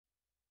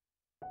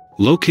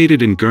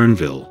Located in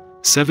Guerneville,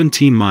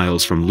 17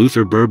 miles from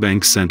Luther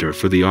Burbank Center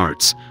for the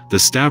Arts, the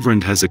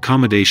Stavrand has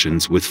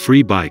accommodations with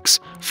free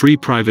bikes, free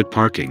private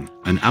parking,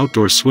 an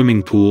outdoor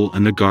swimming pool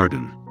and a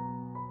garden.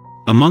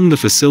 Among the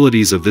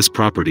facilities of this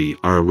property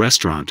are a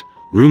restaurant,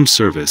 room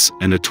service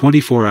and a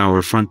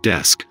 24-hour front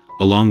desk,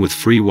 along with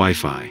free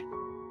Wi-Fi.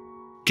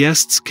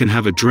 Guests can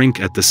have a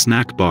drink at the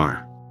snack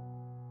bar.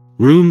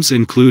 Rooms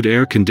include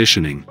air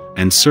conditioning,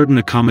 and certain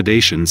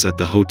accommodations at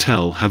the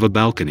hotel have a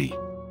balcony.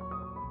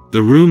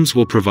 The rooms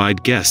will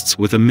provide guests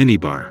with a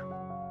minibar.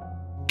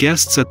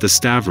 Guests at the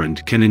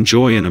Stavrand can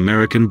enjoy an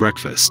American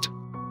breakfast.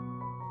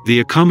 The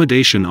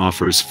accommodation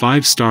offers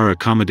 5-star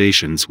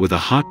accommodations with a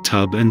hot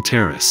tub and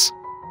terrace.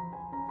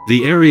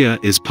 The area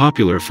is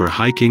popular for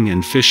hiking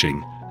and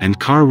fishing, and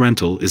car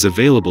rental is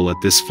available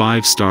at this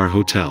 5-star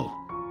hotel.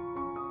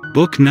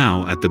 Book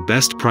now at the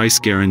best price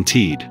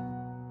guaranteed,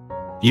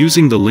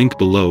 using the link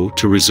below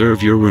to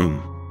reserve your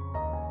room.